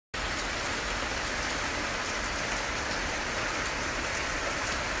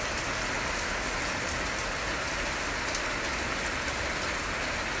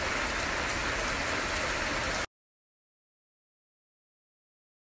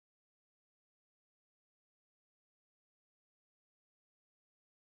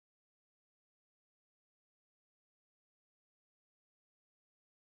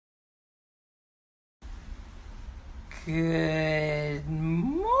Good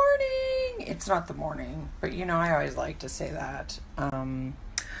morning. It's not the morning, but I always like to say that.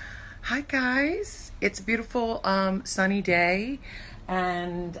 Hi guys. It's a beautiful sunny day,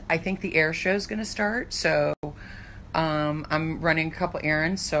 and I think the air show is going to start. So I'm running a couple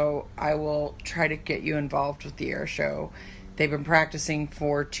errands, so I will try to get you involved with the air show. They've been practicing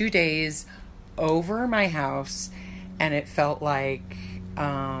for 2 days over my house, and it felt like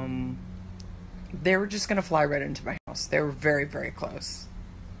they were just going to fly right into my house. They were very, very close.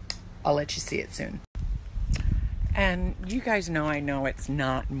 I'll let you see it soon. And you guys know I know it's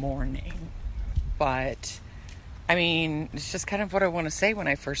not morning, but I mean, it's just kind of what I want to say when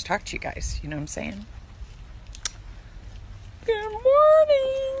I first talk to you guys. You know what I'm saying? Good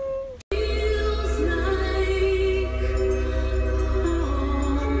morning.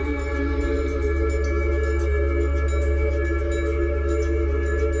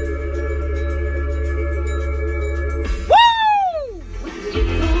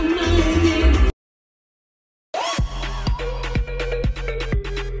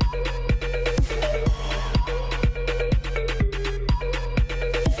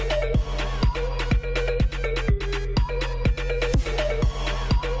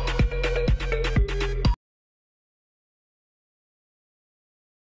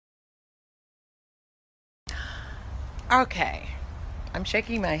 Okay, I'm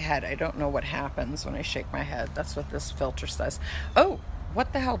shaking my head. I don't know what happens when I shake my head. That's what this filter says. Oh,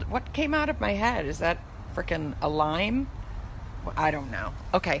 what the hell? What came out of my head? Is that freaking a lime? I don't know.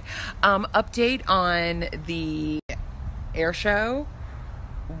 Okay, update on the air show.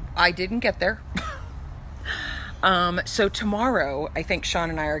 I didn't get there. So tomorrow, I think Sean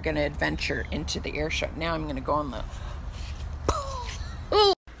and I are going to adventure into the air show. Now I'm going to go on the...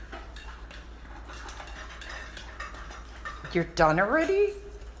 You're done already?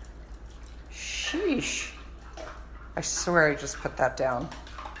 Sheesh. I swear I just put that down.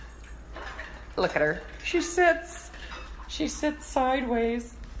 Look at her. She sits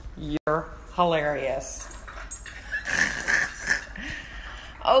sideways. You're hilarious.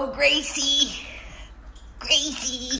 Oh, Gracie. Gracie.